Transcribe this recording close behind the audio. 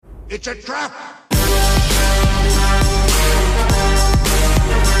It's a trap!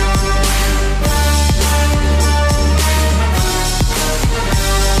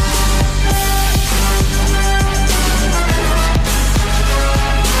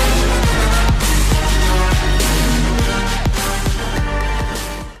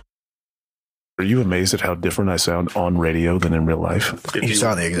 Are you amazed at how different I sound on radio than in real life? You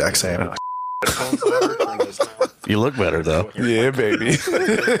sound the exact same. You look better, though. Yeah, baby.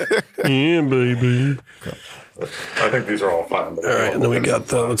 Yeah, baby. I think these are all fine. All right, and then we got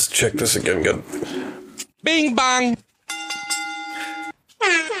the, let's check this again. Good. Bing bong.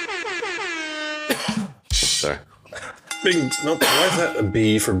 Sorry. Bing. Nope. Why is that a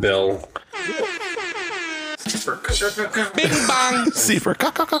B for Bill? Bing bong. C for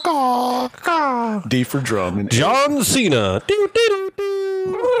caw. D for drum. And John Cena.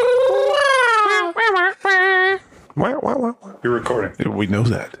 You're recording. We know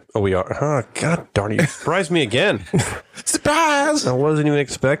that. Oh, we are. Huh, God darn you. Surprised me again. Surprise! I wasn't even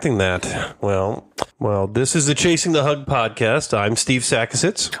expecting that. Well, this is the Chasing the Hug podcast. I'm Steve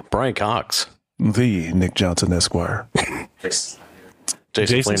Sakasitz. Brian Cox. The Nick Johnson Esquire. Jason's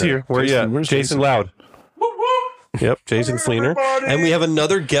Fleener. here. Where are you at? Where's Jason Loud. Yep, Jason Fleener. And we have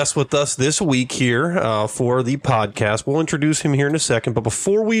another guest with us this week here for the podcast. We'll introduce him here in a second. But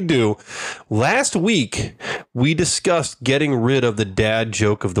before we do, last week we discussed getting rid of the dad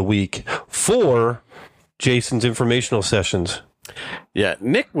joke of the week for Jason's informational sessions. Yeah,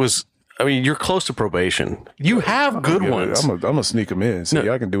 Nick was... I mean, you're close to probation. You have good ones. I'm gonna sneak them in. See,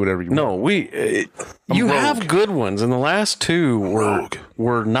 I can do whatever you want. No, you have good ones, and the last two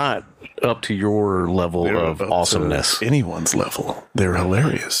were not up to your level of awesomeness. Anyone's level. They're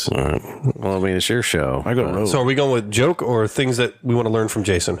hilarious. All right. Well, I mean, it's your show. I go rogue. So are we going with joke or things that we want to learn from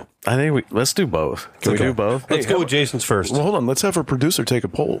Jason? I think let's do both. Can we do both? Let's go with Jason's first. Well, hold on. Let's have our producer take a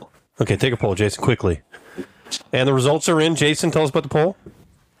poll. Okay, take a poll, Jason, quickly. And the results are in. Jason, tell us about the poll.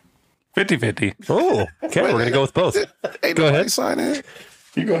 50-50. Oh, okay. We're going to go with both. Hey, go ahead. Sign in.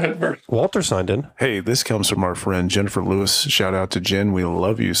 You go ahead first. Walter signed in. Hey, this comes from our friend Jennifer Lewis. Shout out to Jen. We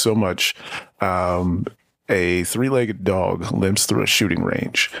love you so much. A three-legged dog limps through a shooting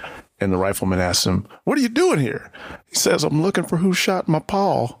range, and the rifleman asks him, "What are you doing here?" He says, "I'm looking for who shot my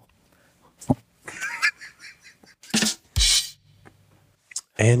paw."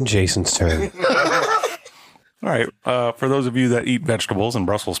 And Jason's turn. All right. For those of you that eat vegetables and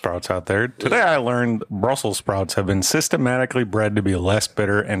Brussels sprouts out there, today I learned Brussels sprouts have been systematically bred to be less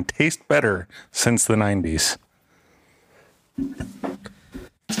bitter and taste better since the 90s.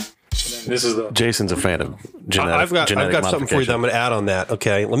 This is Jason's a fan of genetic. I've got something for you that I'm going to add on that.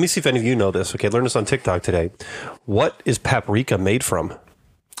 Okay, let me see if any of you know this. Okay, learn this on TikTok today. What is paprika made from?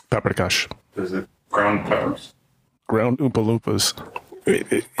 Paprikash. Is it ground peppers? Ground Oompa Loompas.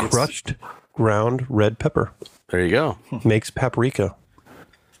 Crushed ground red pepper. There you go. Makes paprika.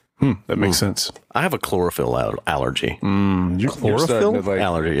 That makes sense. I have a chlorophyll allergy. You're starting to, like,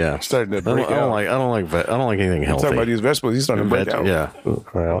 Allergy, yeah. starting to I break don't out. like anything healthy. Talking about these vegetables, he's starting to break out. Yeah.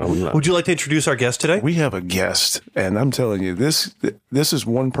 Would you like to introduce our guest today? We have a guest, and I'm telling you, this is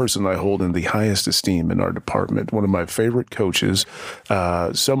one person I hold in the highest esteem in our department. One of my favorite coaches,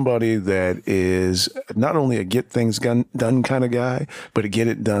 somebody that is not only a get things done kind of guy, but a get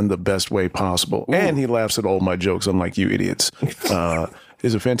it done the best way possible. Ooh. And he laughs at all my jokes, unlike you idiots.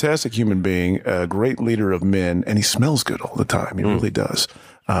 Is a fantastic human being, a great leader of men, and he smells good all the time. He really does.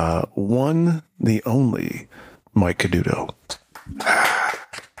 One, the only, Mike Coduto.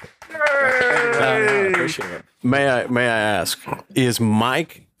 Appreciate it. May I ask, is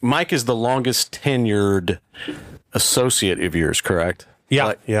Mike is the longest tenured associate of yours, correct?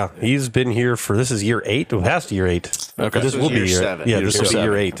 Yeah, yeah. He's been here for, this is year 8. Well, past year 8. Okay. This will be year 7. Yeah, this will be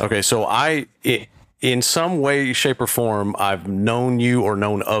year 8. Okay, so in some way, shape, or form, I've known you or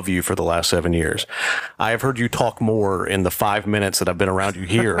known of you for the last 7 years. I have heard you talk more in the 5 minutes that I've been around you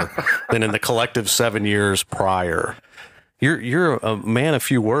here than in the collective 7 years prior. You're a man of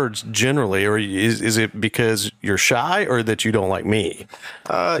few words generally, or is it because you're shy or that you don't like me?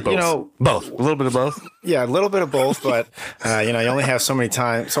 Both. You know, both. A little bit of both. Yeah, a little bit of both, but you only have so much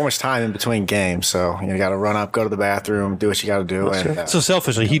time in between games, so you got to run up, go to the bathroom, do what you got to do. And, so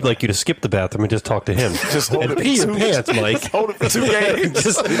selfishly, he'd like you to skip the bathroom and just talk to him. Just hold and it pee your pants, Mike. Hold it for 2 games.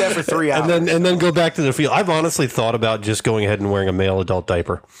 just do that for 3 hours, and then go back to the field. I've honestly thought about just going ahead and wearing a male adult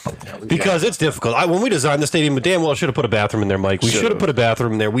diaper because it's difficult. When we designed the stadium, damn well I should have put a bathroom bathroom in there, Mike. We should have put a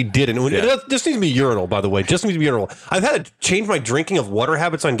bathroom in there. We didn't. It just needs to be urinal, by the way. Just needs to be urinal. I've had to change my drinking of water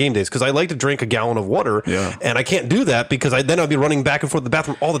habits on game days because I like to drink a gallon of water, and I can't do that because then I'll be running back and forth to the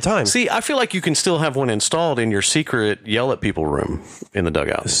bathroom all the time. See, I feel like you can still have one installed in your secret yell at people room in the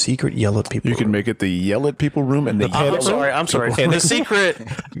dugout. Secret yell at people. You can make it the yell at people room and the I'm sorry. The secret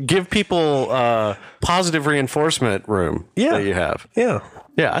give people positive reinforcement room that you have.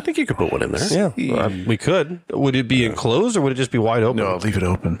 Yeah, I think you could put one in there. Yeah, we could. Would it be enclosed or would it just be wide open? No, leave it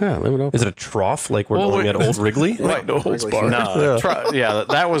open. Yeah, leave it open. Is it a trough like we're going at Old Wrigley? Right, no holds barred. No,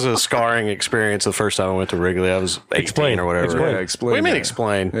 that was a scarring experience the first time I went to Wrigley. I was 18 or whatever. Yeah, explain. What do you mean that.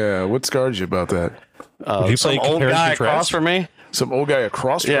 explain? Yeah, what scarred you about that? Some old guy across from me. Some old guy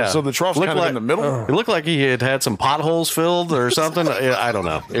across from so the trough's kind of in the middle? It looked like he had some potholes filled or something. I don't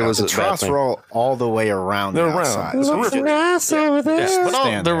know. It was the troughs were all the way around. They're around. Outside. over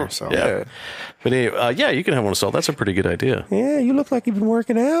there. But anyway, you can have one installed. That's a pretty good idea. Yeah, you look like you've been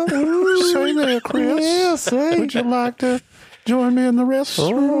working out. Say there, Chris. Yeah, say. Would you like to join me in the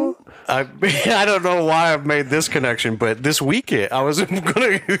restroom? I don't know why I've made this connection, but this weekend I was going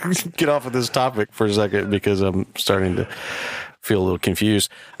to get off of this topic for a second because I'm starting to feel a little confused.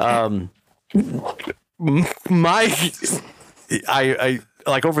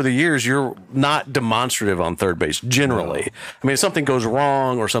 Like over the years, you're not demonstrative on third base generally. I mean, if something goes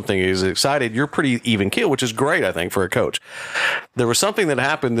wrong or something is excited, you're pretty even keel, which is great, I think, for a coach. There was something that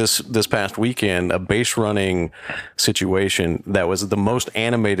happened this past weekend, a base running situation that was the most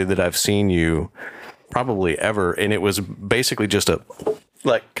animated that I've seen you probably ever, and it was basically just a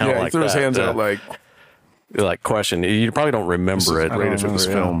like he threw his hands out like question. You probably don't remember it. Great if it was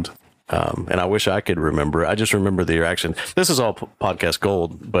filmed. And I wish I could remember. I just remember the reaction. This is all podcast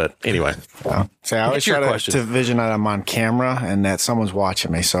gold, but anyway. So I always try to vision that I'm on camera and that someone's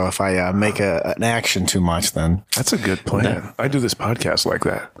watching me. So if I make an action too much, then that's a good plan. I do this podcast like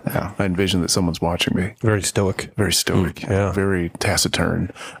that. Yeah. I envision that someone's watching me. Very stoic. Very stoic. Very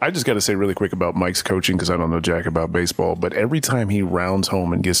taciturn. I just got to say really quick about Mike's coaching because I don't know jack about baseball, but every time he rounds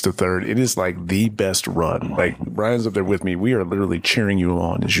home and gets to third, it is like the best run. Like Brian's up there with me. We are literally cheering you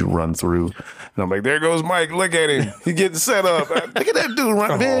on as you run through. And I'm like, there goes Mike. Look at him. He's getting set up. Look at that dude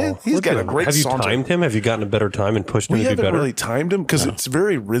run, man. He's got a great Have you timed him? Have you gotten a better time and pushed him to be better? We haven't really timed him because it's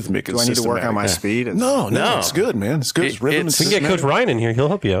very rhythmic. Do I need to work on my speed? No. It's good, man. It's good. It's rhythm. We can get Coach Ryan in here. He'll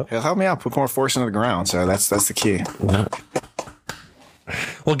help you out. He'll help me out. Put more force into the ground. So that's the key.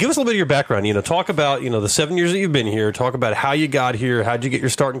 Well, give us a little bit of your background. Talk about, the 7 years that you've been here. Talk about how you got here. How'd you get your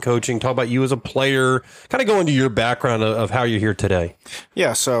start in coaching? Talk about you as a player. Kind of go into your background of how you're here today.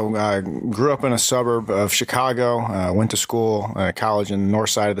 Yeah, so I grew up in a suburb of Chicago. Went to school, college in the north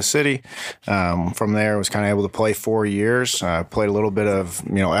side of the city. From there, I was kind of able to play 4 years. Played a little bit of,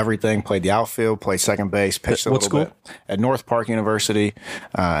 everything. Played the outfield, played second base, pitched a little bit at North Park University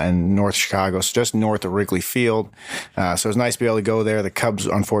in North Chicago, so just north of Wrigley Field. So it was nice to be able to go there. The Cubs,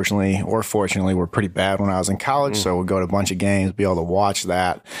 unfortunately or fortunately, were pretty bad when I was in college. So we'd go to a bunch of games, be able to watch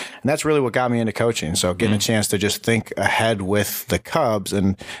that. And that's really what got me into coaching. So getting a chance to just think ahead with the Cubs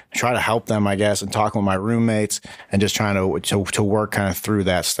and try to help them, I guess, and talking with my roommates and just trying to work kind of through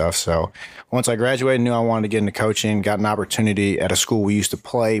that stuff. So once I graduated, knew I wanted to get into coaching, got an opportunity at a school we used to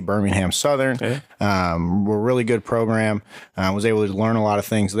play, Birmingham Southern. We're a really good program. I was able to learn a lot of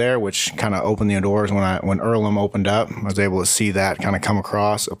things there, which kind of opened the doors when Earlham opened up. I was able to see that kind of come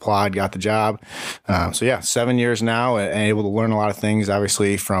across, applied, got the job. 7 years now and able to learn a lot of things,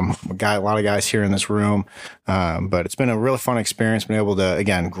 obviously, from a lot of guys here in this room. But it's been a really fun experience, been able to,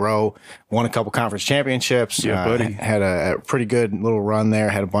 again, grow, won a couple conference championships. Yeah, buddy. Had a pretty good little run there,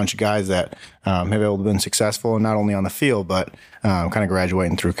 had a bunch of guys that have been successful, not only on the field, but kind of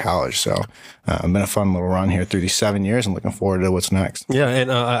graduating through college. So been a fun little run here through these 7 years and looking forward to what's next. Yeah,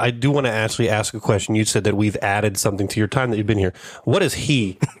 and I do want to actually ask a question. You said that we've added something to your time that you've been here. What is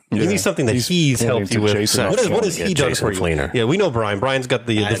he? Give me something that he's helped you with. What has he done for you? Fleener. Yeah, we know Brian. Brian's got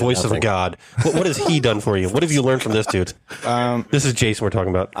the voice of a god. What has he done for you? What have you learned from this dude? This is Jason we're talking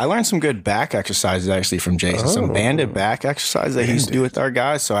about. I learned some good back exercises actually from Jason. Some banded back exercises that he used to do with our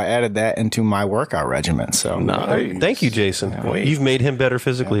guys. So I added that into my workout regimen. So nice. Thank you, Jason. You've made him better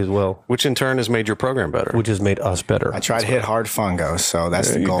physically as well, which in turn has made your program better, which has made us better. I try to hit hard fungos, so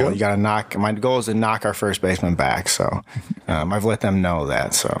that's the goal. You got to knock. My goal is to knock our first baseman back. So I've let them know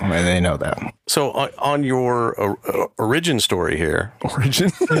that, so they know that. So on your origin story here,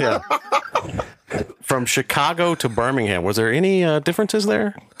 yeah, from Chicago to Birmingham, was there any differences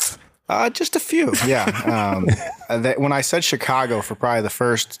there? Just a few, yeah. When I said Chicago for probably the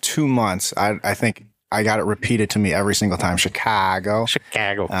first 2 months, I think I got it repeated to me every single time. Chicago.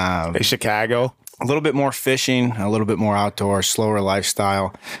 Hey, Chicago. a little bit more fishing, a little bit more outdoors, slower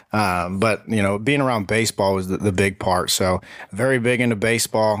lifestyle. But, being around baseball was the big part. So very big into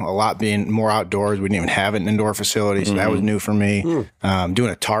baseball, a lot being more outdoors. We didn't even have an indoor facility, so that was new for me. Doing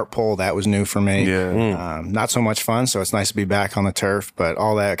a tarp pull, that was new for me. Yeah. Not so much fun, so it's nice to be back on the turf, but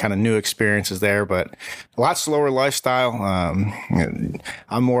all that kind of new experiences there. But a lot slower lifestyle.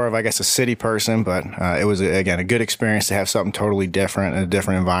 I'm more of, I guess, a city person, but it was, again, a good experience to have something totally different in a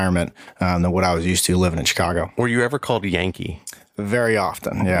different environment than what I was used to living in Chicago. Were you ever called Yankee? Very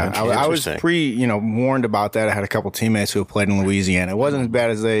often, yeah. I was warned about that. I had a couple teammates who played in Louisiana. It wasn't as bad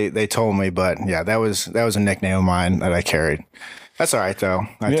as they told me, but yeah, that was a nickname of mine that I carried. That's all right, though.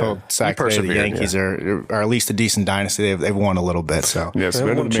 I told Sack today the Yankees are at least a decent dynasty. They've won a little bit. So Yes,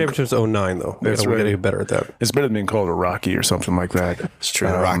 They won championships 09, though. That's We got right. to get better at that. It's better than being called a Rocky or something like that. it's true.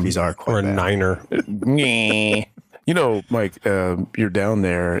 The Rockies are quite Or a bad. Niner. Mike, you're down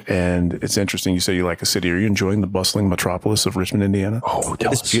there, and it's interesting. You say you like a city. Are you enjoying the bustling metropolis of Richmond, Indiana? Oh,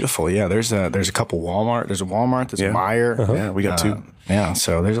 It's beautiful. Yeah, there's a couple Walmart. There's a Walmart. There's a Meijer. Yeah, we got two. Yeah,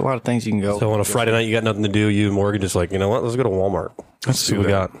 so there's a lot of things you can go. So on a Friday night, you got nothing to do. You and Morgan just like, you know what? Let's go to Walmart. Let's see what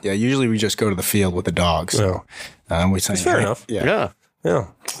we got. Yeah, usually we just go to the field with the dogs. So we say, fair enough. Yeah. Yeah.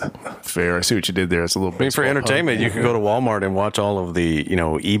 Fair. I see what you did there. It's a little. I mean, for entertainment, you can go to Walmart and watch all of the,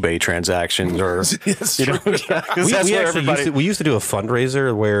 eBay transactions, or We used to do a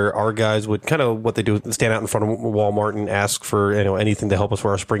fundraiser where our guys would kind of what they do, stand out in front of Walmart and ask for anything to help us for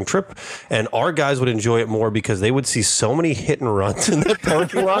our spring trip, and our guys would enjoy it more because they would see so many hit and runs in that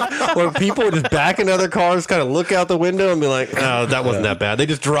parking lot where people would just back into other cars, kind of look out the window and be like, "Oh, that wasn't that bad." They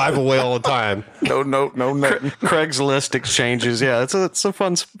just drive away all the time. No. Craigslist exchanges. Yeah, it's a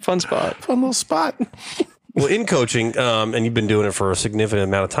fun spot. Fun little spot. Well, in coaching, and you've been doing it for a significant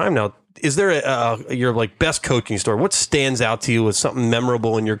amount of time now, is there your best coaching story? What stands out to you as something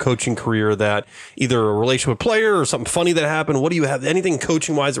memorable in your coaching career that either a relationship with a player or something funny that happened? What do you have? Anything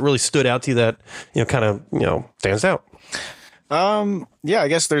coaching wise that really stood out to you that stands out? Yeah, I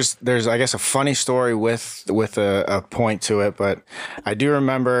guess there's a funny story with a point to it, but I do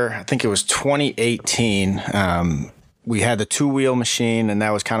remember, I think it was 2018. We had the 2-wheel machine, and that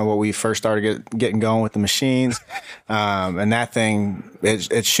was kind of what we first started getting going with the machines. And that thing,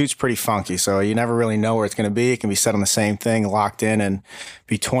 it shoots pretty funky. So you never really know where it's going to be. It can be set on the same thing, locked in, and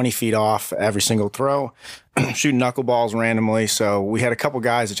be 20 feet off every single throw, shooting knuckleballs randomly. So we had a couple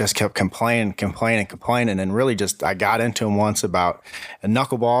guys that just kept complaining. And really I got into them once about a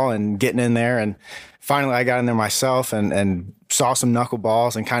knuckleball and getting in there. And finally I got in there myself and saw some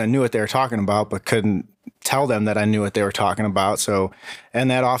knuckleballs and kind of knew what they were talking about, but couldn't tell them that I knew what they were talking about. So in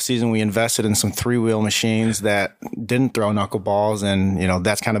that off season, we invested in some 3-wheel machines that didn't throw knuckleballs. And,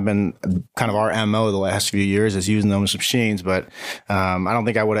 that's kind of been our MO the last few years is using those machines. But I don't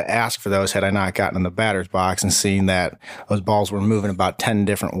think I would have asked for those had I not gotten in the batter's box and seen that those balls were moving about 10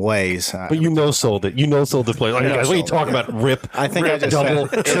 different ways. But sold it. Sold the play. Like, guys, what are you talking about? Rip. I think rip, I just double,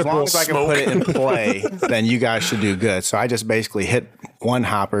 said, as triple, long as I can put it in play, then you guys should do good. So I just basically hit one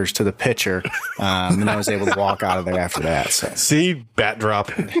hoppers to the pitcher, and I was able to walk out of there after that. So. See, bat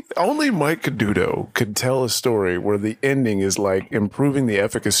drop. Only Mike Coduto could tell a story where the ending is like improving the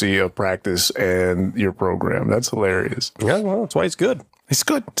efficacy of practice and your program. That's hilarious. Yeah, well, that's why he's good. He's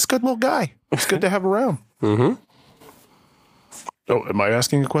good. He's a good little guy. It's good to have around. Mm-hmm. Oh, am I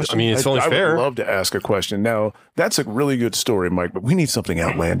asking a question? I mean, it's only fair. I would love to ask a question. Now, that's a really good story, Mike, but we need something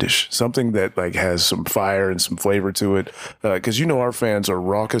outlandish, something that has some fire and some flavor to it. Because our fans are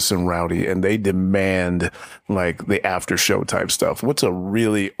raucous and rowdy, and they demand the after show type stuff. What's a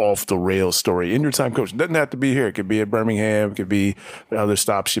really off the rails story in your time, coach? It doesn't have to be here. It could be at Birmingham. It could be other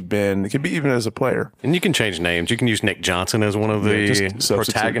stops you've been. It could be even as a player. And you can change names. You can use Nick Johnson as one of the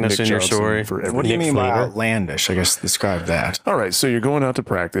protagonists in your story. What do you mean by outlandish? I guess describe that. All right. So you're going out to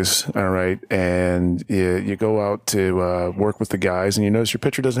practice, all right, and you go out to work with the guys, and you notice your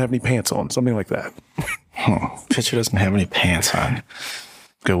pitcher doesn't have any pants on, something like that. Pitcher doesn't have any pants on.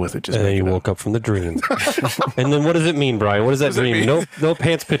 Go with it. Just and then you woke up from the dream. And then what does it mean, Brian? What does that dream? No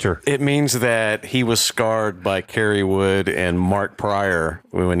pants pitcher. It means that he was scarred by Kerry Wood and Mark Pryor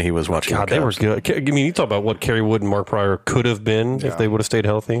when he was watching. God, they were good. I mean, you talk about what Kerry Wood and Mark Pryor could have been if they would have stayed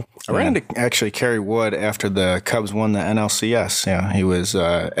healthy. I ran into actually Kerry Wood after the Cubs won the NLCS. Yeah, he was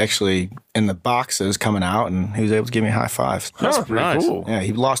actually in the boxes coming out, and he was able to give me high fives. That's pretty nice. Cool. Yeah,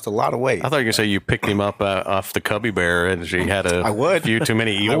 he lost a lot of weight. I thought you were going to say you picked him up off the Cubby Bear, and she had a few too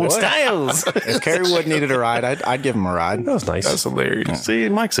many Ewan styles. If Kerry Wood needed a ride, I'd give him a ride. That was nice. That's hilarious. Yeah. See,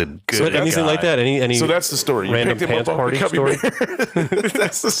 Mike's a good So anything guy. like that? Any So that's the story. You random picked him pants up off party the Cubby story? Bear.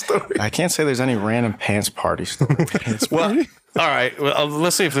 That's the story. I can't say there's any random pants party story. All right, well,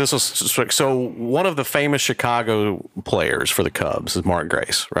 let's see if this was so. One of the famous Chicago players for the Cubs is Mark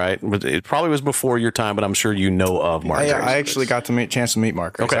Grace, right? It probably was before your time, but I'm sure you know of Mark Grace. I actually got to chance to meet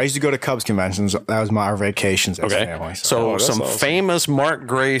Mark Grace. Okay. I used to go to Cubs conventions. That was our vacations as a family. So some famous Mark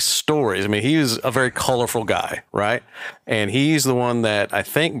Grace stories. I mean, he was a very colorful guy, right? And he's the one that I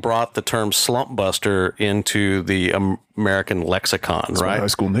think brought the term slump buster into the American lexicon, That's right? my high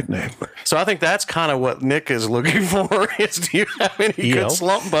school nickname. So I think that's kind of what Nick is looking for. Is do you have any good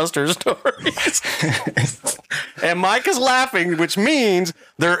slump buster stories? And Mike is laughing, which means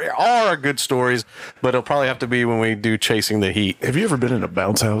there are good stories, but it'll probably have to be when we do Chasing the Heat. Have you ever been in a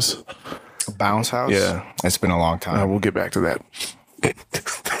bounce house? A bounce house? Yeah. It's been a long time. We'll get back to that.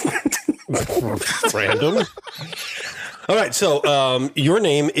 Random. All right. So your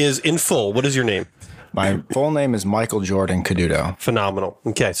name is in full. What is your name? My full name is Michael Jordan Coduto. Phenomenal.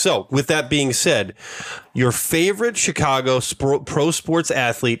 Okay. So with that being said, your favorite Chicago pro sports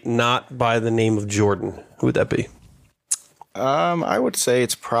athlete, not by the name of Jordan, who would that be? I would say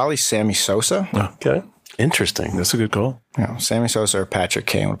it's probably Sammy Sosa. Okay. Interesting. That's a good call. Yeah, Sammy Sosa or Patrick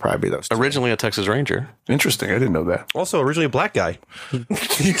Kane would probably be those two. Originally a Texas Ranger. Interesting. I didn't know that. Also, originally a black guy. You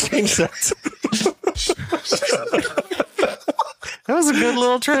changed that. That was a good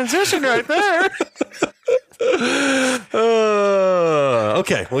little transition right there.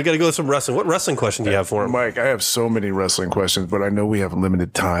 Okay, we got to go with some wrestling. What wrestling question do you have for him? Mike, I have so many wrestling questions, but I know we have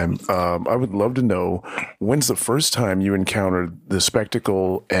limited time. I would love to know, when's the first time you encountered the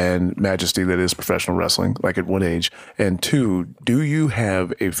spectacle and majesty that is professional wrestling? Like at what age? And two, do you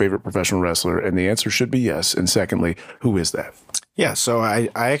have a favorite professional wrestler? And the answer should be yes. And secondly, who is that? Yeah, so I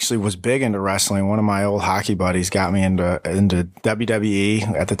actually was big into wrestling. One of my old hockey buddies got me into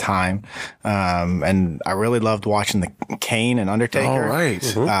WWE at the time, and I really loved watching the Kane and Undertaker. All right.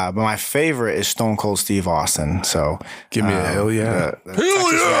 But my favorite is Stone Cold Steve Austin. So Give me a hell yeah. the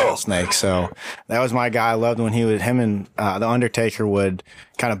Texas Rattlesnake. So that was my guy. I loved when him and the Undertaker would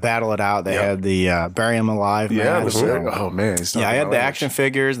kind of battle it out. They had the Bury Him Alive match. Oh, man. I had the action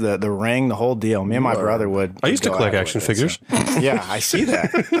figures, the ring, the whole deal. Me and my brother would. I used to go collect at it action with it, figures. so. Yeah, I see that.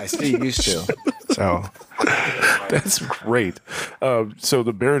 I see you used to. So That's great. So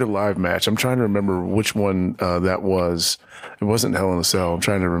the Buried Alive match, I'm trying to remember which one that was. It wasn't Hell in a Cell. I'm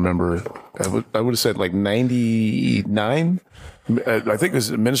trying to remember. I would have said like 99. I think it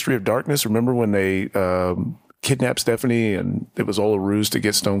was Ministry of Darkness. Remember when they kidnapped Stephanie and it was all a ruse to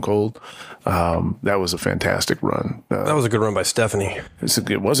get Stone Cold? That was a fantastic run. That was a good run by Stephanie.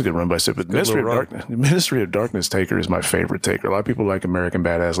 It was a good run by Stephanie. Ministry of Darkness Taker is my favorite Taker. A lot of people like American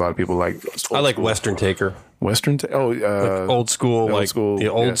Badass. A lot of people like I like Western Taker. Western. Old school. The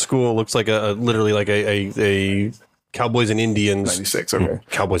old school looks like literally like a Cowboys and Indians. 96. Okay.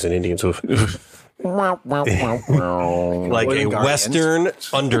 Cowboys and Indians. Like a Guardians. Western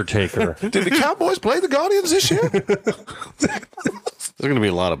Undertaker. Did the Cowboys play the Guardians this year? There's going to be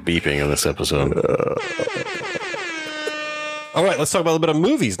a lot of beeping in this episode. All right, let's talk about a little bit of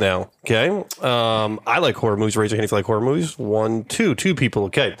movies now. Okay. I like horror movies. Raise your hand if you like horror movies. 1, 2 people.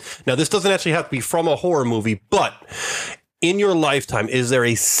 Okay. Now, this doesn't actually have to be from a horror movie, but in your lifetime, is there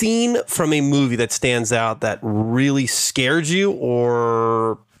a scene from a movie that stands out that really scared you,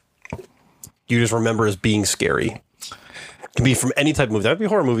 or you just remember as being scary? It can be from any type of movie. That would be a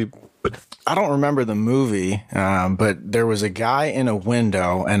horror movie. But I don't remember the movie, but there was a guy in a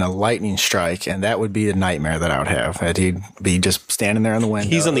window and a lightning strike, and that would be a nightmare that I would have. That he'd be just standing there in the window.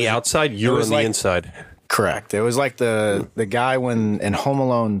 he's on the outside, you're on the inside. Correct. It was like the guy in Home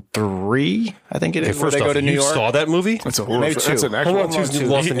Alone 3, I think it is, where First they off, go to New you York. saw that movie? That's a horror. Maybe That's two. an actual. Home Alone 2 is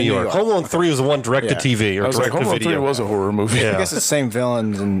lost in New York. Home Alone 3 was the one direct to TV or I was like, direct Home to Alone 3 video. was a horror movie. I guess it's the same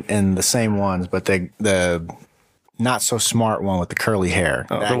villains and the same ones, but the not so smart one with the curly hair.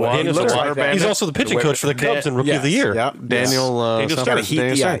 He's also the pitching coach for the Cubs and Rookie of the Year. Yep. Daniel He's got to heat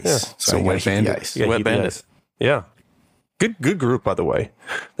the ice. Yeah. So Wet Bandit. ice. Yeah, Wet he Bandit. does. Yeah. Good group, by the way.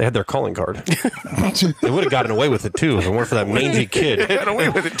 They had their calling card. They would have gotten away with it, too, if it weren't for that mangy kid. Got away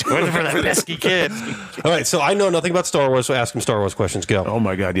with it too. For that pesky kid. All right, so I know nothing about Star Wars, so ask him Star Wars questions. Go. Oh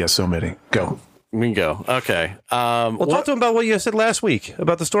my God! Yes, so many. Go. We can go. Okay. Well, talk to him about what you said last week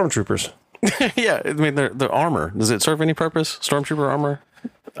about the Stormtroopers. Yeah, I mean, the armor. Does it serve any purpose? Stormtrooper armor?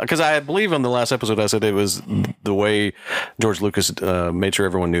 Because I believe on the last episode I said it was the way George Lucas made sure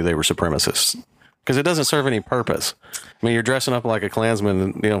everyone knew they were supremacists. Because it doesn't serve any purpose. I mean, you're dressing up like a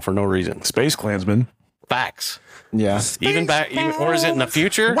Klansman, for no reason. Space Klansman. Facts. Yeah. Or is it in the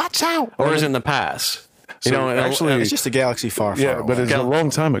future? Watch out! Or is it in the past? actually, It's just a galaxy far, far away. but it's a long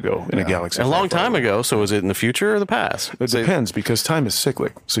time ago in a galaxy. A long time ago. So is it in the future or the past? It depends because time is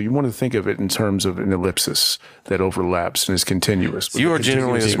cyclic. So you want to think of it in terms of an ellipsis that overlaps and is continuous. You are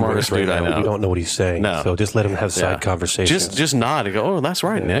genuinely the smartest dude I know. We don't know what he's saying. No. So just let him have side conversations. Just nod and go, oh, that's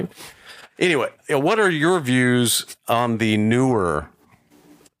right, Nick. Anyway, what are your views on the newer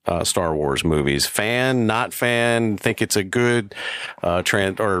Star Wars movies? Fan, not fan? Think it's a good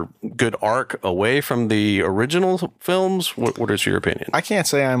good arc away from the original films? What is your opinion? I can't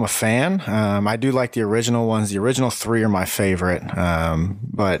say I'm a fan. I do like the original ones. The original 3 are my favorite.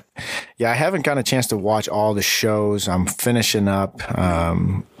 But yeah, I haven't gotten a chance to watch all the shows. I'm finishing up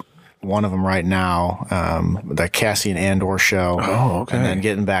one of them right now, the Cassian Andor show. Oh, okay. And then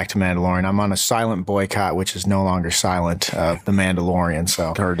getting back to Mandalorian. I'm on a silent boycott, which is no longer silent, of the Mandalorian.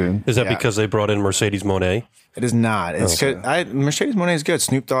 So Cartoon. Is that because they brought in Mercedes Monet? it is not. It's Mercedes Monet is good.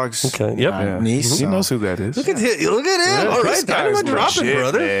 Snoop Dogg's niece. He knows who that is. Look at him. All right, guy's dropping, legit,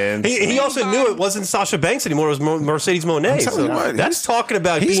 brother. man. He also knew it wasn't Sasha Banks anymore. It was Mercedes Monet. telling you So what, that's talking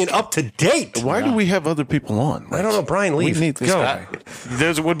about being up to date. Why do we have other people on? I don't know, Brian. Leave. We need this guy.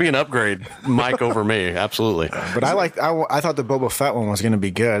 There would be an upgrade, Mike over me. Absolutely. But I thought the Boba Fett one was going to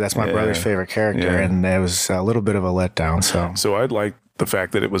be good. That's my brother's favorite character, and it was a little bit of a letdown. So I like the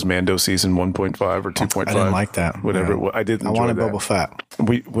fact that it was Mando season 1.5 or 2.5. I didn't like that. Whatever it was. I didn't. I wanted Boba Fett.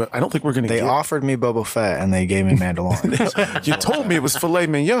 I don't think we're going to. They offered me Boba Fett and they gave me Mandalorian. You told me it was filet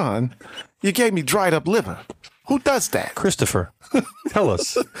mignon. You gave me dried up liver. Who does that? Christopher, tell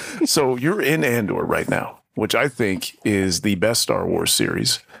us. So you're in Andor right now, which I think is the best Star Wars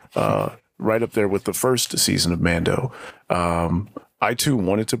series, right up there with the first season of Mando. I too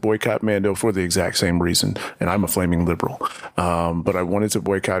wanted to boycott Mando for the exact same reason, and I'm a flaming liberal. But I wanted to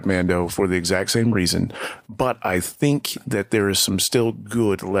boycott Mando for the exact same reason. But I think that there is some still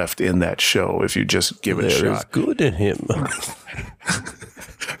good left in that show if you just give it a shot. There is good in him.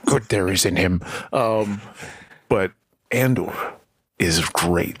 Good there is in him. But Andor is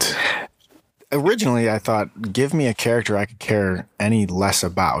great. Originally, I thought, give me a character I could care any less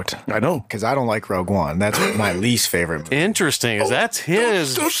about. I know. Because I don't like Rogue One. That's my least favorite movie. Interesting. That's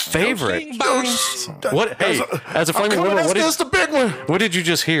his favorite. What? Hey, as a flaming liberal, that's the big one. what did you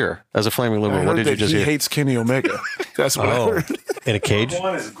just hear? As a flaming liberal, what did you just he hear? hates Kenny Omega. That's what I heard. In a cage?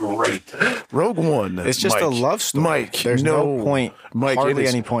 One is great. Rogue One. It's just a love story. Mike, There's no point, hardly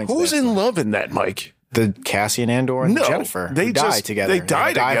any points Who's there. in love in that, Mike? The Cassian Andor and No, Jennifer. they die just- together. they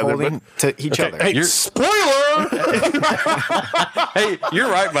die together, holding to each other. Hey, spoiler! Hey, you're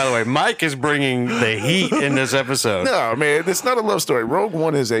right, by the way. Mike is bringing the heat in this episode. No, man, it's not a love story. Rogue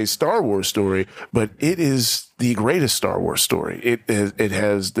One is a Star Wars story, but it is the greatest Star Wars story. It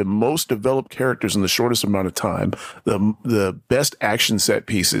has the most developed characters in the shortest amount of time, the best action set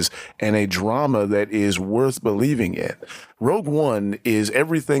pieces, and a drama that is worth believing in. Rogue One is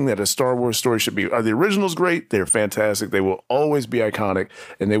everything that a Star Wars story should be. Are the originals great? They're fantastic. They will always be iconic,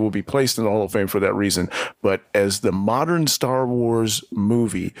 and they will be placed in the Hall of Fame for that reason. But as the modern Star Wars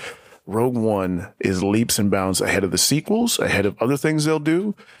movie, Rogue One is leaps and bounds ahead of the sequels, ahead of other things they'll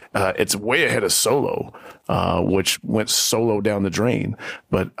do. It's way ahead of Solo, which went Solo down the drain.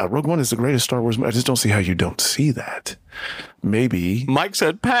 But Rogue One is the greatest Star Wars movie. I just don't see how you don't see that. Maybe. Mike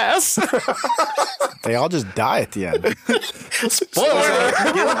said pass. They all just die at the end. Spoiler.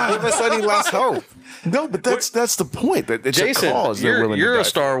 Give us any less hope. No, but that's the point. That it's Jason, a cause they're willing you're to a die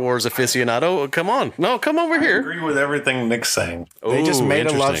Star Wars aficionado. Come on. No, come over I here. agree with everything Nick's saying. They just Ooh, made a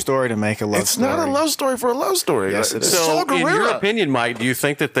love interesting. story to make a love It's story. not a love story for a love story. Yes, it is. So, Saw in your Gerrera. opinion, Mike, do you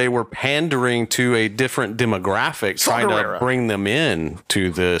think that they were pandering to a different demographic, trying to Gerrera. bring them in to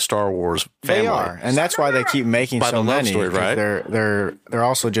the Star Wars family? They are, and that's why they keep making By so the love many. story, 'cause right? They're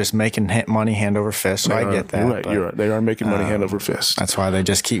also just making money hand over fist. So I get that. You're right. but You're right. They are making money hand over fist. That's why they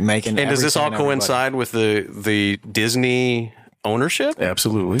just keep making. And does this all everything and everybody. coincide with the Disney ownership?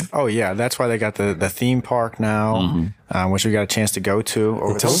 Absolutely. Oh yeah, that's why they got the theme park now, which we got a chance to go to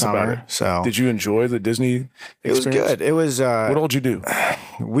over the Tell us summer. about it. So Did you enjoy the Disney it was experience? good. It was. What all did you do?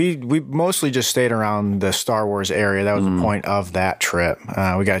 We mostly just stayed around the Star Wars area. That was the point of that trip.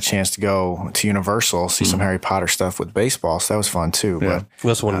 We got a chance to go to Universal, see some Harry Potter stuff with baseball. So that was fun too. But We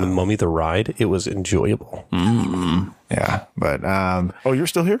also went on the Mummy the ride. It was enjoyable. yeah, but Oh, you're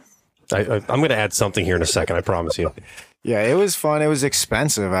still here? I'm going to add something here in a second. I promise you. yeah, it was fun. It was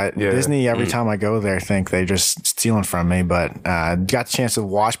expensive. Disney, every time I go there, think they're just stealing from me. But got the chance to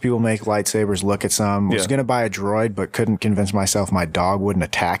watch people make lightsabers, look at some. Was going to buy a droid, but couldn't convince myself my dog wouldn't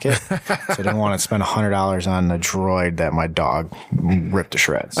attack it. So I didn't want to spend $100 on a droid that my dog ripped to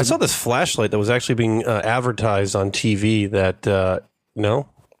shreds. I saw this flashlight that was actually being advertised on TV that, no?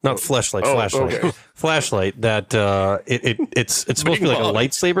 Not flashlight, flashlight. okay. Flashlight that it's supposed to be like a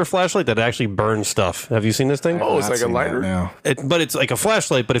lightsaber flashlight that actually burns stuff. Have you seen this thing? Oh, it's like a lighter. No. But it's like a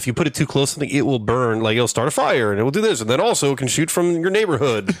flashlight, but if you put it too close to something, it will burn. Like it'll start a fire and it will do this, and then also it can shoot from your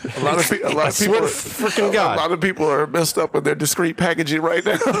neighborhood. A lot of people, freaking God. A lot of people are messed up with their discreet packaging right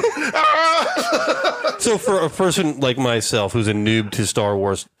now. So for a person like myself who's a noob to Star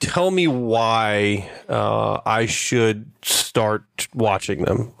Wars, tell me why I should start watching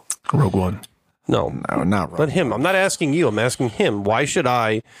them. Rogue One. No, not But him. I'm not asking you. I'm asking him. Why should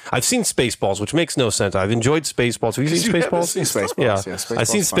I? I've seen Spaceballs, which makes no sense. I've enjoyed Spaceballs. Have you seen Spaceballs? seen Spaceballs. Yeah, Spaceballs I've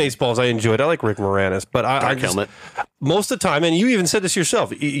seen Spaceballs. I enjoyed. I like Rick Moranis, but I just, helmet. most of the time, and you even said this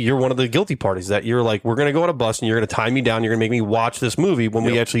yourself. You're one of the guilty parties that you're like, we're going to go on a bus and you're going to tie me down. You're going to make me watch this movie when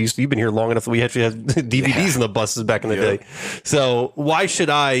we actually used to. You've been here long enough that we actually had DVDs in the buses back in the day. So why should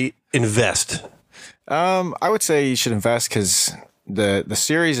I invest? I would say you should invest because the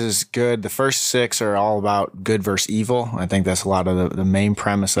series is good. The first 6 are all about good versus evil. I think that's a lot of the main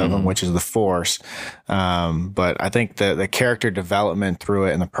premise of them, which is the Force. But I think the character development through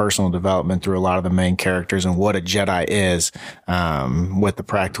it and the personal development through a lot of the main characters and what a Jedi is, with the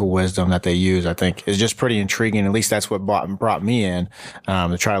practical wisdom that they use, I think is just pretty intriguing. At least that's what brought me in,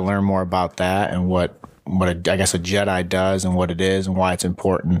 to try to learn more about that and what I guess a Jedi does and what it is and why it's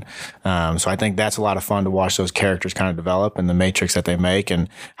important. So I think that's a lot of fun to watch those characters kind of develop and the matrix that they make and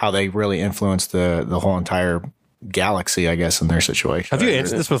how they really influence the whole entire galaxy, I guess, in their situation. Have you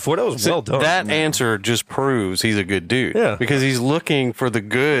answered this before? That was well done. That answer just proves he's a good dude. Yeah. Because he's looking for the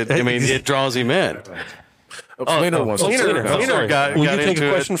good. I mean, it draws him in. Fleener wants to Fleener got Will you take into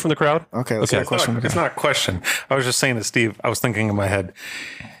a question from the crowd? Okay, let's get a question. It's not a question. I was just saying to Steve, I was thinking in my head,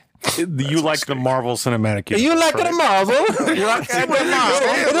 you like the Marvel Cinematic Universe. You like right? the Marvel? You like the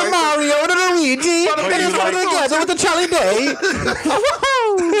Marvel? The Mario, the Luigi, and it's all together with the Charlie Day.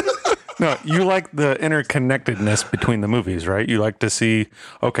 No, you like the interconnectedness between the movies, right? You like to see,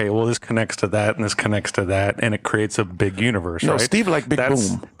 okay, well, this connects to that and this connects to that, and it creates a big universe, No, right? Steve liked Big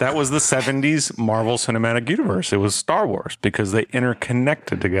Boom. That was the 70s Marvel Cinematic Universe. It was Star Wars because they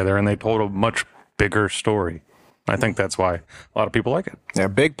interconnected together and they told a much bigger story. I think that's why a lot of people like it. Yeah,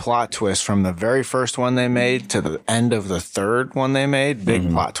 big plot twist from the very first one they made to the end of the third one they made. Big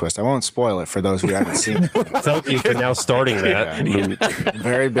plot twist. I won't spoil it for those who haven't seen it. Thank you for now starting that.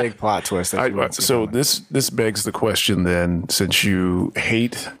 Very big plot twist. So this begs the question then, since you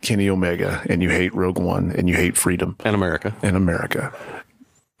hate Kenny Omega and you hate Rogue One and you hate freedom In America. in America,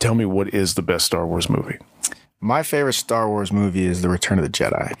 tell me what is the best Star Wars movie? My favorite Star Wars movie is The Return of the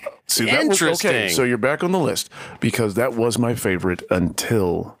Jedi. See, that was, okay, Interesting. so you're back on the list because that was my favorite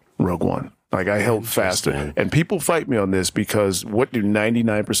until Rogue One. Like I held fast, and people fight me on this because what do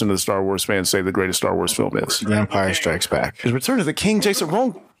 99% of the Star Wars fans say the greatest Star Wars film is? The Empire Strikes Back. Is Return of the King, Jason?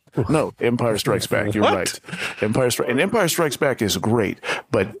 Wrong. No, Empire Strikes Back. You're right. Empire Strikes Back is great,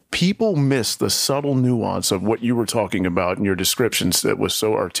 but people miss the subtle nuance of what you were talking about in your descriptions that was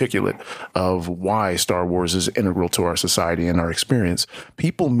so articulate of why Star Wars is integral to our society and our experience.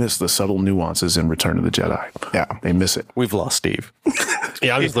 People miss the subtle nuances in Return of the Jedi. Yeah. They miss it. We've lost Steve.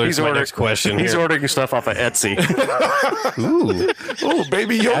 Yeah, I'm just learning my next question He's here. ordering stuff off of Etsy. Oh,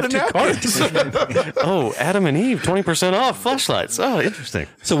 baby Yoda napkins. Oh, Adam and Eve, 20% off flashlights. Oh, interesting.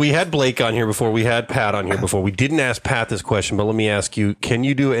 So we had Blake on here before. We had Pat on here before. We didn't ask Pat this question, but let me ask you: can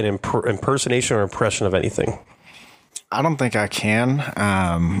you do an impersonation or impression of anything? I don't think I can.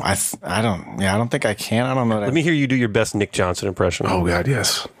 I don't think I can. I don't know. Let me hear you do your best Nick Johnson impression. Oh God,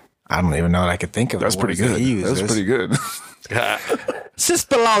 yes. I don't even know what I could think of. That's pretty good. That's pretty good.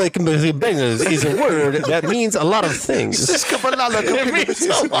 Systolic is a word that means a lot of things.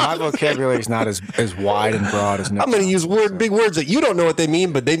 My vocabulary is not as wide and broad as Nick. I'm going to use big words that you don't know what they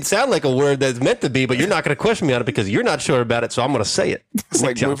mean, but they sound like a word that's meant to be, but you're not going to question me on it because you're not sure about it, so I'm going to say it.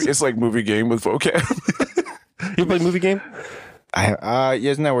 It's like movie game with vocab. You play movie game?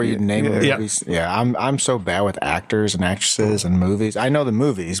 Isn't that where you name movies? Yeah, I'm so bad with actors and actresses and movies. I know the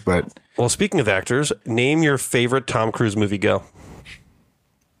movies, but Well, speaking of actors, name your favorite Tom Cruise movie. Go.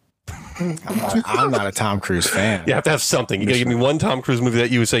 I'm not a Tom Cruise fan. You have to have something. You got to give me one Tom Cruise movie that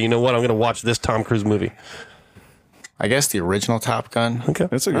you would say, you know what, I'm going to watch this Tom Cruise movie. I guess the original Top Gun. Okay.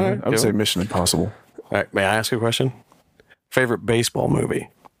 That's a good one. I would say Mission Impossible. All right, may I ask you a question? Favorite baseball movie?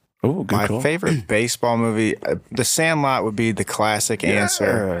 Oh, good My call. favorite baseball movie, The Sandlot would be the classic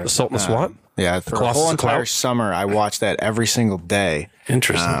answer. Salt and the SWAT? Yeah, for the Colossus whole of entire Clout? summer, I watched that every single day.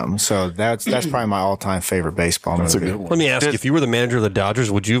 Interesting. So that's probably my all-time favorite baseball movie. That's a good one. Let me ask you, if you were the manager of the Dodgers,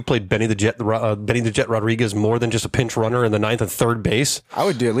 would you have played Benny the Jet Rodriguez more than just a pinch runner in the ninth and third base? I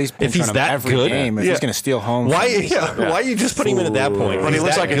would do at least pinch he's run him that every good? game if Yeah. he's going to steal home. Why? from me. Why are you just putting him in at that point? But he He's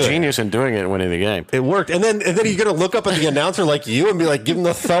looks that like a good. genius in doing it and winning the game. It worked, and then you're gonna look up at the announcer like you and be like, give him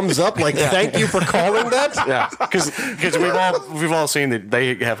the thumbs up, like thank you for calling that. Yeah, because we've all seen that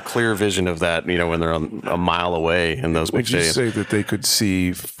they have clear vision of that. You know, when they're a mile away in those big Would you stadiums. say that they could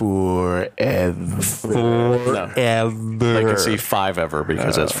see forever? They can see 5 ever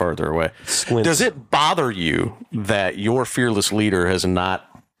because that's further away. Squints. Does it bother you that your fearless leader has not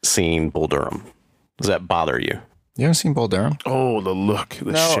seen Bull Durham? Does that bother you? You haven't seen Bull Durham? Oh, the look,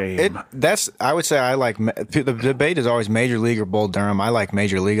 the shame. I would say I like the debate is always Major League or Bull Durham. I like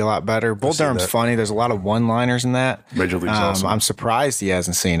Major League a lot better. Bull Durham's funny. There's a lot of one-liners in that. Major League's awesome. I'm surprised he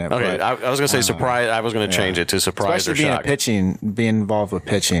hasn't seen it. Okay, but, I was going to say surprise. I was going to change it to surprise especially or shock being involved with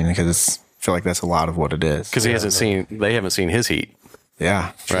pitching because I feel like that's a lot of what it is. because he hasn't seen. They haven't seen his heat.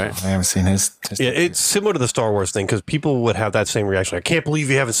 Yeah, true. Right. I haven't seen his Yeah, it's similar to the Star Wars thing because people would have that same reaction. I can't believe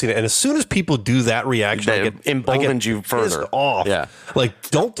you haven't seen it. And as soon as people do that reaction, That emboldens you further. Off. Yeah.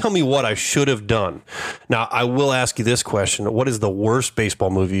 Like, don't tell me what I should have done. Now, I will ask you this question: what is the worst baseball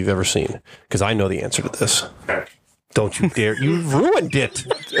movie you've ever seen? Because I know the answer to this. Don't you dare! You ruined it.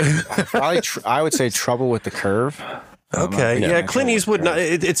 Probably I would say Trouble with the Curve. Okay, yeah, Clint Eastwood.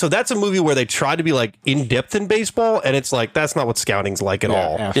 So that's a movie where they try to be like in depth in baseball, and it's like that's not what scouting's like at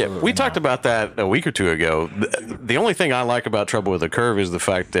all. Yeah, we talked about that a week or two ago. The only thing I like about Trouble with the Curve is the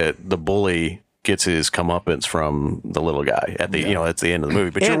fact that the bully gets his comeuppance from the little guy at the at the end of the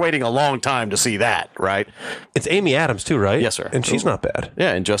movie. But you're waiting a long time to see that, right? It's Amy Adams too, right? Yes, sir. And she's not bad.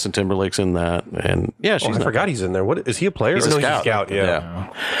 Yeah, and Justin Timberlake's in that, and yeah, she's. I forgot he's in there. What is he a player? He's Or a no, scout.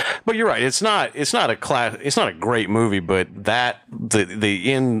 Yeah. But you're right. It's not a class. It's not a great movie, but that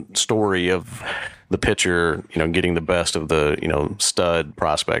the end story of the pitcher, getting the best of the stud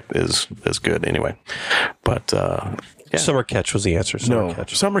prospect is good anyway. But yeah. Summer Catch was the answer.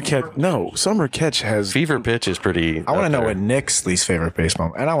 Summer Catch has Fever Pitch is pretty. I want to know what Nick's least favorite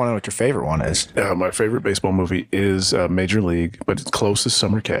baseball, and I want to know what your favorite one is. my favorite baseball movie is Major League, but it's close to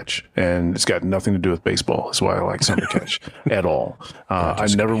Summer Catch, and it's got nothing to do with baseball. That's why I like Summer Catch at all. I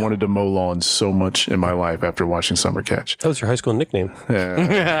never wanted to mow lawns so much in my life after watching Summer Catch. That was your high school nickname.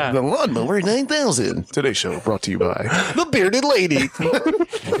 The Lawnmower 9000. Today's show brought to you by The Bearded Lady.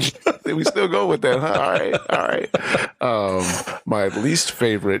 we still go with that, huh? All right. My least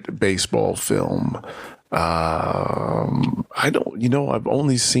favorite baseball film. I've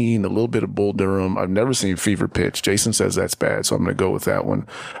only seen a little bit of Bull Durham. I've never seen Fever Pitch. Jason says that's bad, so I'm going to go with that one.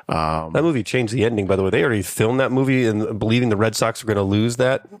 That movie changed the ending, by the way. They already filmed that movie and believing the Red Sox were going to lose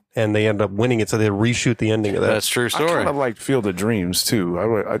that, and they end up winning it, so they reshoot the ending of that. That's a true I story. kind of liked Field of Dreams too.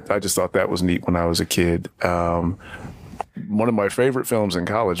 I just thought that was neat when I was a kid. One of my favorite films in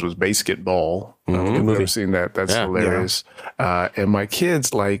college was Basketball. I've never seen that. That's hilarious. And my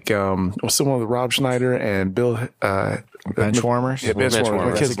kids like some of the Rob Schneider and Bill Benchwarmers. Yeah,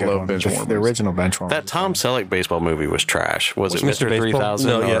 Benchwarmers. My kids love The Benchwarmers. original Benchwarmers. That Tom Selleck baseball movie was trash. Was it Mr. Baseball? 3000?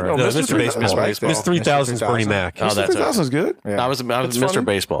 No, yeah. or- No, Mr. Mr. Baseball. Baseball. Miss 3000 is Bernie 3000. Mac. Oh, that's Mr. 2000's good. I was Mr. funny.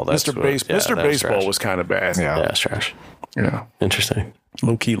 Baseball. That's Mr. what- Baseball. yeah, Mr. that was Baseball trash. was kind of bad. Yeah. Yeah, it's trash. Yeah. Interesting.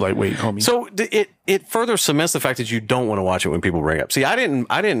 Low key, lightweight, homie. So it further cements the fact that you don't want to watch it when people bring it up. See, I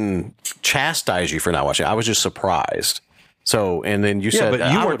didn't chastise you for not watching it. I was just surprised. So, and then you Yeah, said, but you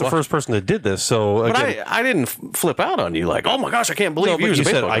I weren't would the first person that did this. So, But again, I didn't flip out on you like, oh my gosh, I can't believe no, but you. you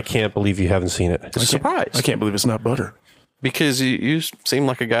said, I can't believe you haven't seen it. Surprised. I can't believe it's not butter. Because you seem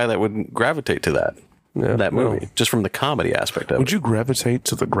like a guy that would gravitate to that movie, just from the comedy aspect of Would it. you gravitate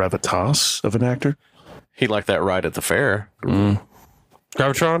to the gravitas of an actor? He liked that ride at the fair.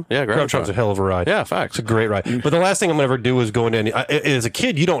 Gravitron? Yeah, Gravitron. Gravitron's a hell of a ride. Yeah, facts. It's a great ride. But the last thing I'm going to ever do is go into any. As a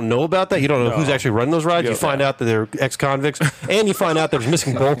kid, you don't know about that. You don't know who's actually running those rides. You find out that they're ex-convicts, and you find out there's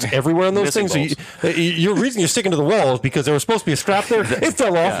missing bolts everywhere on those things. So your reason you're sticking to the wall is because there was supposed to be a strap there. It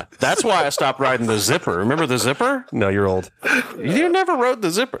fell off. Yeah, that's why I stopped riding the Zipper. Remember the Zipper? No, you're old. You never rode the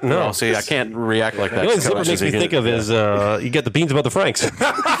Zipper. No, see, I can't react like that. The only zipper makes me think of is you get the beans above the Franks.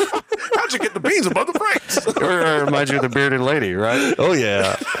 How'd you get the beans above the Franks? or reminds you of the bearded lady, right? Oh,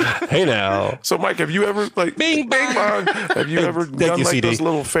 yeah. Hey, now. So, Mike, have you ever Bing bong? Have you ever done you, like CD. those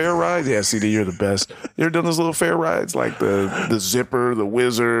little fair rides? Yeah, CD, you're the best. You ever done those little fair rides like the Zipper, the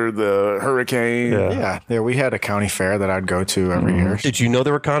Whizzer, the Hurricane? Yeah. We had a county fair that I'd go to every year. Did you know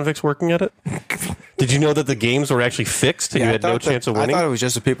there were convicts working at it? Did you know that the games were actually fixed and you had no chance of winning? I thought it was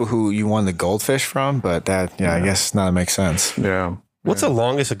just the people who you won the goldfish from, but I guess now it makes sense. Yeah. What's the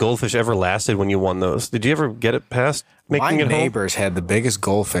longest a goldfish ever lasted when you won those? Did you ever get it past making My it home? neighbors had the biggest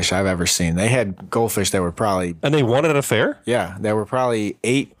goldfish I've ever seen. They had goldfish that were probably, And they won it at a fair? they were probably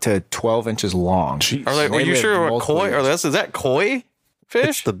 8 to 12 inches long. Jeez. Are they? Are you lived sure what multiple koi? Or years. is that koi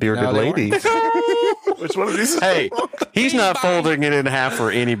fish? The bearded No, they lady. Which one of these? Hey, he's not folding it in half for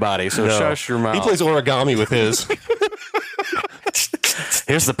anybody. So shush your mouth. He plays origami with his.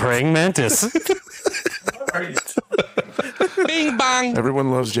 Here's the praying mantis. Bing bang.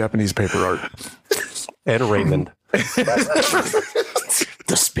 Everyone loves Japanese paper art. And Raymond.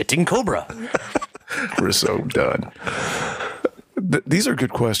 The spitting cobra. We're so done. These are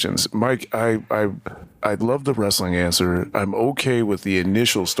good questions, Mike. I love the wrestling answer. I'm okay with the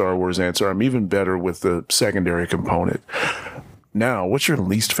initial Star Wars answer. I'm even better with the secondary component. Now, what's your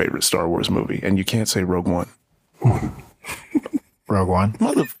least favorite Star Wars movie? And you can't say Rogue One. Rogue One.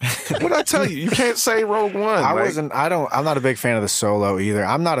 What'd I tell you? You can't say Rogue One. I'm not a big fan of the Solo either.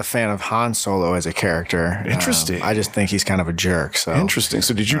 I'm not a fan of Han Solo as a character. Interesting. I just think he's kind of a jerk. So Interesting.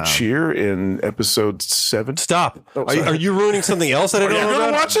 So, did you cheer in episode 7? Stop. Oh, Are you ruining something else that I Are you don't know gonna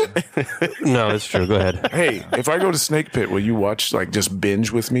about? watch it? No, it's true. Go ahead. Hey, if I go to Snake Pit, will you watch, like, just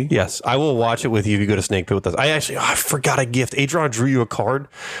binge with me? Yes, I will watch it with you if you go to Snake Pit with us. I forgot a gift. Adrian drew you a card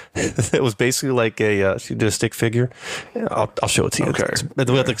that was basically like she did a stick figure. I'll show it to you. Okay.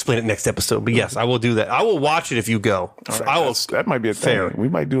 We'll have to explain it next episode. But yes, I will do that. I will watch it if you go. Right, I will. that might be a Fair. thing. We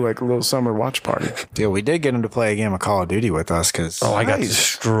might do like a little summer watch party. yeah, we did get him to play a game of Call of Duty with us because I got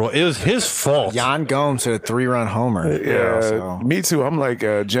destroyed. It was his fault. Jan Gomes hit a 3-run homer. Yeah, me too. I'm like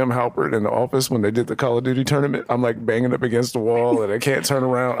Jim Halpert in The Office when they did the Call of Duty tournament. I'm like banging up against the wall and I can't turn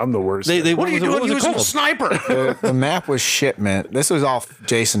around. I'm the worst. What are you doing? What was it called? Sniper. The map was shipment. This was all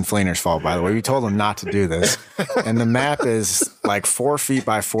Jason Fleener's fault, by the way. We told him not to do this. And the map is like 4 feet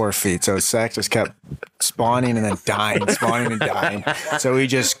by 4 feet. So Zach just kept spawning and then dying, spawning and dying. So we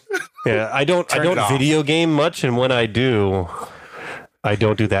just Yeah, I don't Turned it off. video game much, and when I do, I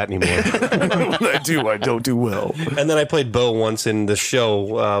don't do that anymore. When I don't do well. And then I played Bo once in the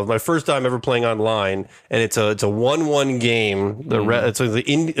show, my first time ever playing online, and it's a 1-1 game. It's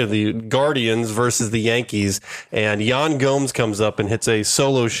the Guardians versus the Yankees, and Jan Gomes comes up and hits a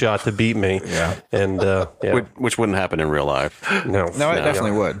solo shot to beat me. Yeah. And Which wouldn't happen in real life. no, No, it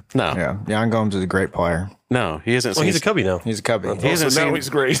definitely would. No. Yeah. Jan Gomes is a great player. No, he hasn't Well, seen. he's a Cubby now. He's a Cubby. He hasn't So now seen. he's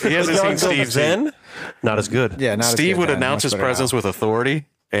great. He hasn't Jan seen Gomes Steve then, not as good. Yeah, not as Steve good would then, announce much his better presence now. with authority,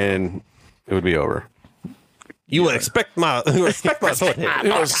 and it would be over. You would expect my authority.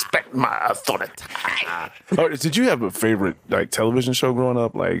 You respect my authority. Oh, did you have a favorite like television show growing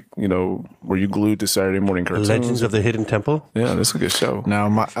up? Like, were you glued to Saturday morning cartoons? Legends of the Hidden Temple. Yeah, that's a good show.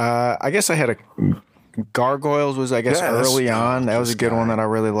 No, I guess I had a Gargoyles was Yeah, that's- early on. That was a good one that I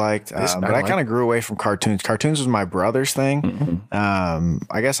really liked. I But I like- kind of grew away from cartoons. Cartoons was my brother's thing.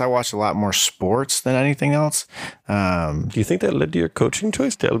 I guess I watched a lot more sports than anything else. Do you think that led to your coaching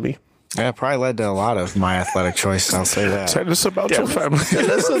choice? Tell me. Yeah, it probably led to a lot of my athletic choices. I'll say that. Tell us about your family.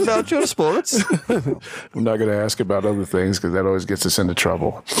 Tell us about your sports. I'm not going to ask about other things because that always gets us into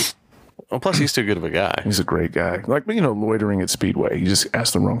trouble. Well, plus he's too good of a guy. He's a great guy. Like, loitering at Speedway. You just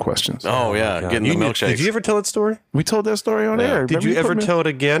ask the wrong questions. Oh yeah, getting the milkshakes. Did you ever tell that story? We told that story on air. Did you ever tell it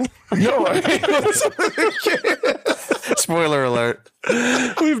again? No. Spoiler alert.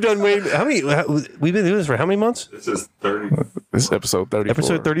 We've done we've been doing this for how many months? This is 30. This is episode 34.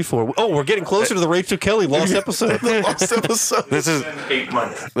 Episode 34. Oh, we're getting closer to the Rachel Kelly lost episode. Last episode. This is 8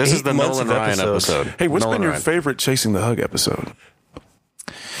 months. this is 8 the months Nolan of Ryan episodes. episode. Hey, what's Nolan been your Ryan. favorite Chasing the Hug episode?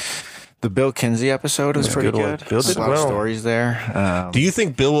 The Bill Kinsey episode was pretty good one. good. Bill There's did a lot of well. stories there. Do you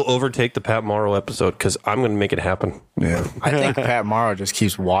think Bill will overtake the Pat Morrow episode? Because I'm going to make it happen. Yeah. I think Pat Morrow just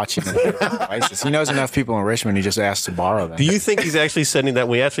keeps watching it. He knows enough people in Richmond. He just asks to borrow them. Do you think he's actually sending that?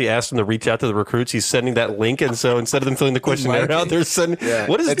 We actually asked him to reach out to the recruits. He's sending that link, and so instead of them filling the questionnaire might out, be. they're sending.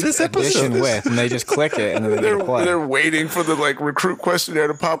 What is It's this addition episode? with, and they just click it, and then they get to play. They're waiting for the recruit questionnaire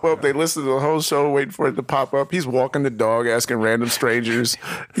to pop up. They listen to the whole show, waiting for it to pop up. He's walking the dog, asking random strangers.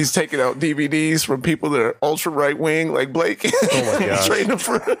 He's taking out DVDs from people that are ultra right wing, like Blake. Oh my god!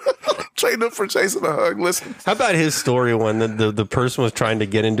 Trading them for Chasing the Hug. Listen, How about his story when the person was trying to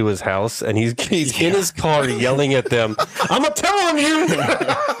get into his house and he's in his car yelling at them, "I'm gonna tell on you!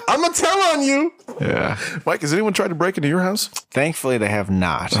 I'm gonna tell on you!" Yeah. Mike, has anyone tried to break into your house? Thankfully, they have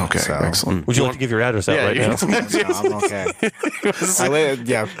not. Okay, so. excellent. Would you like to give your address out right now? No, I'm okay.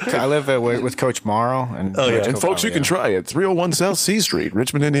 I live with Coach Morrow. And Oh, yeah. Coach And folks, Coco, you can try it. 301 South C Street,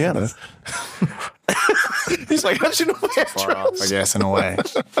 Richmond, Indiana. He's like, how'd you know my far off, I address? guess, in a way.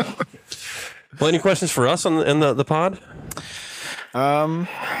 Well, any questions for us in the pod?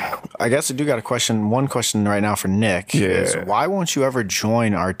 I guess I do got a question. One question right now for Nick is why won't you ever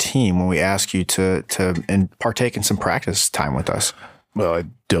join our team when we ask you to and partake in some practice time with us? Well, I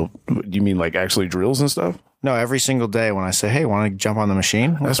don't. You mean like actually drills and stuff? No, every single day when I say, "Hey, want to jump on the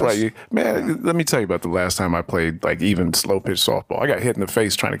machine?" That's right, man. Let me tell you about the last time I played like even slow pitch softball. I got hit in the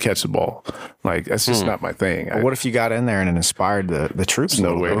face trying to catch the ball. Like that's just not my thing. But what if you got in there and it inspired the troops?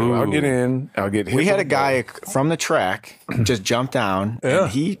 No way. I'll get in. I'll get hit. We had a guy from the track just jump down,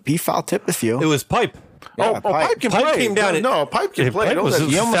 and he foul tipped the field. It was Pipe. Yeah, Pipe can play. Came down. No, Pipe can play. Pipe was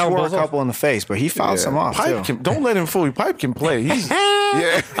He almost foul wore a balls off. couple in the face, but he fouled some off Pipe too. can, don't let him fool you. Pipe can play. He's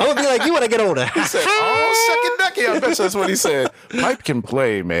yeah. I'm gonna be like you when I get older. He said, "Oh, second decade." I bet that's what he said. Pipe can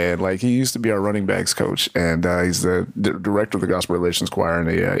play, man. Like he used to be our running backs coach, and he's the director of the Gospel Relations Choir and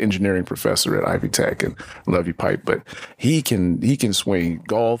a engineering professor at Ivy Tech. And I love you, Pipe, but he can swing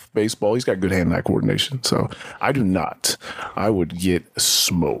golf, baseball. He's got good hand-eye coordination. So I do not. I would get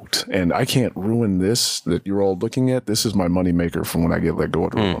smoked, and I can't ruin this that you're all looking at. This is my moneymaker from when I get let go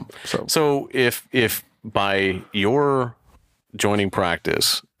of the room. So if by your joining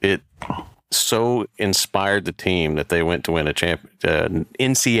practice, it so inspired the team that they went to win a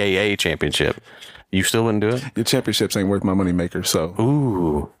NCAA championship, you still wouldn't do it? The championships ain't worth my moneymaker. So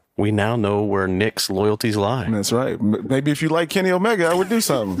Ooh, we now know where Nick's loyalties lie. that's right. Maybe if you like Kenny Omega, I would do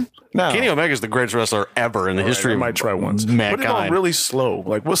something. Now, Kenny Omega is the greatest wrestler ever in the history I of might try once. mankind. Put it on really slow.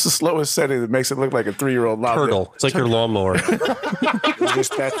 Like, what's the slowest setting that makes it look like a 3-year-old lava? Turtle. It's like your lawnmower. That's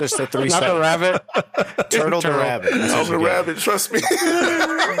just a 3 Not the second. rabbit. Turtle to rabbit. That's I'm what the you get. rabbit. Trust me.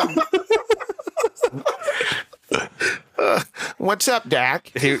 What's up,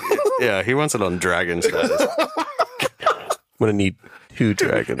 Dak? He wants it on dragon status. I'm gonna need 2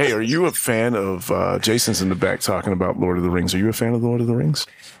 dragons. Hey, are you a fan of Jason's in the back talking about Lord of the Rings? Are you a fan of Lord of the Rings?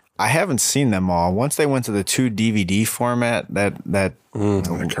 I haven't seen them all. Once they went to the 2 DVD format, I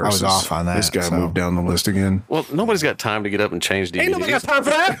was off on that. This guy so. moved down the list again. Well, nobody's got time to get up and change DVDs. Ain't nobody got time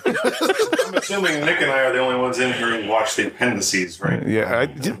for that. I'm assuming Nick and I are the only ones in here who watch the appendices, right? Yeah,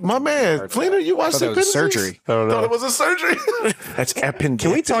 my man, Fleener, you watched thought the that was appendices? surgery. I don't know. Thought it was a surgery. That's appendectomy.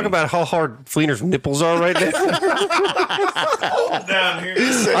 Can we talk about how hard Fleener's nipples are right now? Down here.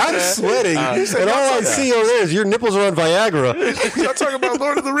 I'm sweating, and all I see over there is your nipples are on Viagra. Y'all talking about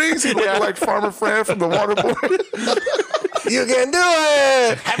Lord of the Rings? He looked like Farmer Fran from the Waterboy. You can do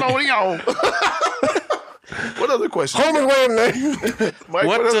it. What other questions? Homer's wearing that. Mike,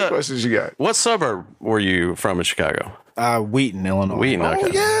 what other questions you got? What suburb were you from in Chicago? Wheaton, Illinois. Wheaton, okay. Oh,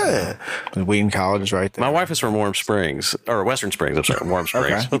 yeah. Wheaton College is right there. My wife is from Warm Springs, or Western Springs. I'm sorry, Warm Springs.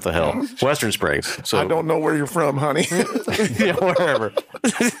 Okay. What the hell? Western Springs. So I don't know where you're from, honey. yeah, wherever.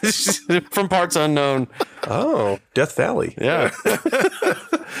 From parts unknown. Oh, Death Valley. Yeah.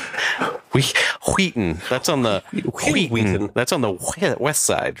 Wheaton. That's on the Wheaton. That's on the west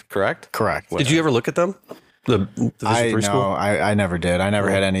side, correct? Correct. Did you ever look at them? The I preschool? know. I never did. I never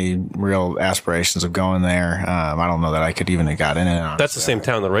had any real aspirations of going there. I don't know that I could even have got in it. Honestly. That's the same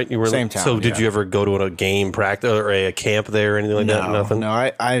town, though, right? You were Same town, So, did yeah. you ever go to a game practice or a camp there or anything like that? Nothing. No,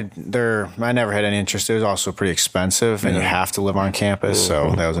 I never had any interest. It was also pretty expensive, and you have to live on campus,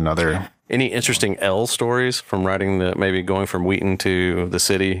 so that was another. Any interesting L stories from maybe going from Wheaton to the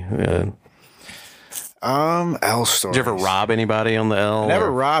city? L story. Did you ever rob anybody on the L? Never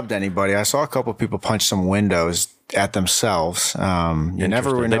robbed anybody. I saw a couple of people punch some windows at themselves. You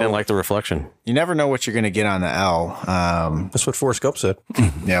never They know. didn't like the reflection. You never know what you're going to get on the L. That's what Forrest Gump said.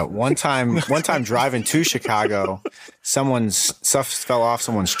 Yeah, one time driving to Chicago, someone's stuff fell off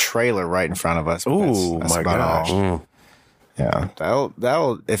someone's trailer right in front of us. But that's my about gosh. all. Yeah,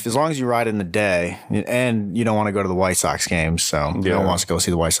 that'll if as long as you ride in the day and you don't want to go to the White Sox games, so no one wants to go see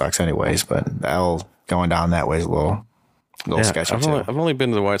the White Sox anyways. But that'll going down that way is a little sketchy too. I've only been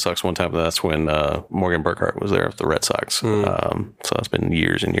to the White Sox one time, but that's when Morgan Burkhart was there with the Red Sox. So that's been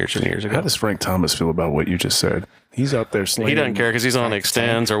years and years and years ago. How does Frank Thomas feel about what you just said? He's out there slinging. He doesn't care because he's on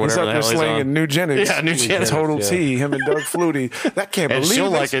Extends or He's whatever out the there hell he's slinging on. Nugenics. Yeah, Nugenics. Total Yeah. T. Him and Doug Flutie. That can't And believe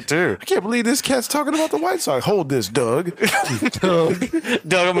she'll this. like it too. I can't believe this cat's talking about the White Sox. Hold this, Doug. Doug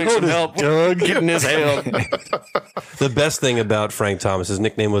will make some help. Doug. Getting his help. The best thing about Frank Thomas, his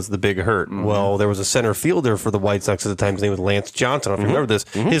nickname was the Big Hurt. Well, there was a center fielder for the White Sox at the time. His name was Lance Johnson. I don't know if you remember this.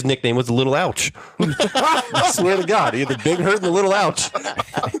 His nickname was the Little Ouch. I swear to God, he had the Big Hurt and the Little Ouch.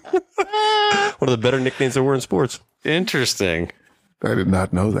 One of the better nicknames there were in sports. Interesting. I did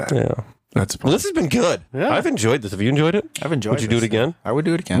not know that. Yeah. That's Well, this has been good. I've enjoyed this. Have you enjoyed it? I've enjoyed. Would you do it this. again? I would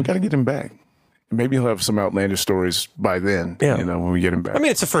do it again. got to get him back. maybe he'll have some outlandish stories by then. Yeah. When we get him back. I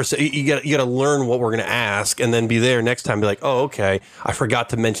mean, it's the first. You got to learn what we're going to ask, and then be there next time. Be like, oh, okay, I forgot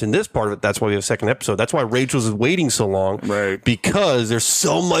to mention this part of it. That's why we have a second episode. That's why Rachel's is waiting so long, right? Because there's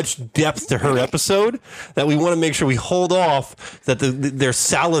so much depth to her episode that we want to make sure we hold off. That they're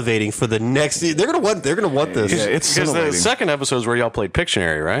salivating for the next. They're going to want this. Yeah, it's because the scintillating. second episode is where y'all played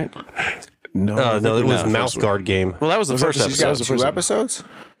Pictionary, right? No, it was Mouth Guard game. Well, that was the first episode. That was the first episodes?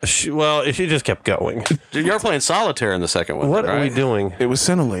 Well, she just kept going. You're playing solitaire in the second one. What right? are we doing? It was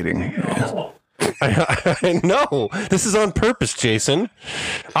scintillating. I know. This is on purpose, Jason.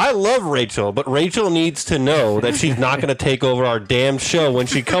 I love Rachel, but Rachel needs to know that she's not going to take over our damn show when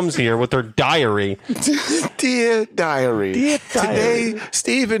she comes here with her diary. Dear diary. Dear diary. Today,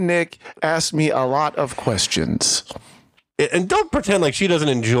 Steve and Nick asked me a lot of questions. And don't pretend like she doesn't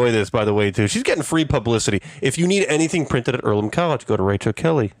enjoy this, by the way, too. She's getting free publicity. If you need anything printed at Earlham College, go to Rachel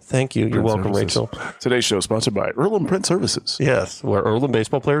Kelly. Thank you. You're welcome, Services. Rachel. Today's show is sponsored by Earlham Print Services. Yes, where Earlham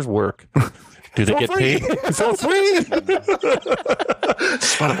baseball players work. Do they get paid? For free.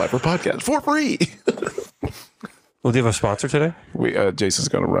 Spotify for podcasts for free. Well, do you have a sponsor today? Jason's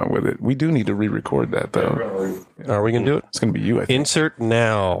going to run with it. We do need to re-record that, though. Are we going to do it? It's going to be you, I think. Insert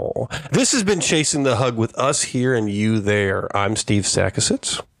now. This has been Chasing the Hug with us here and you there. I'm Steve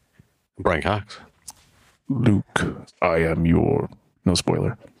Sakasitz. Brian Cox. Luke, I am your... No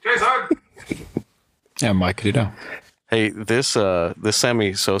spoiler. Yeah, Mike Coduto. Hey, this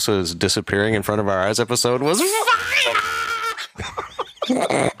Sammy Sosa's disappearing in front of our eyes episode was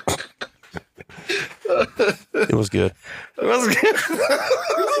It was good. It was good.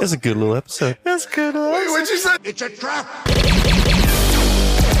 It was a good little episode. That's good. Wait, what'd you say? It's a trap!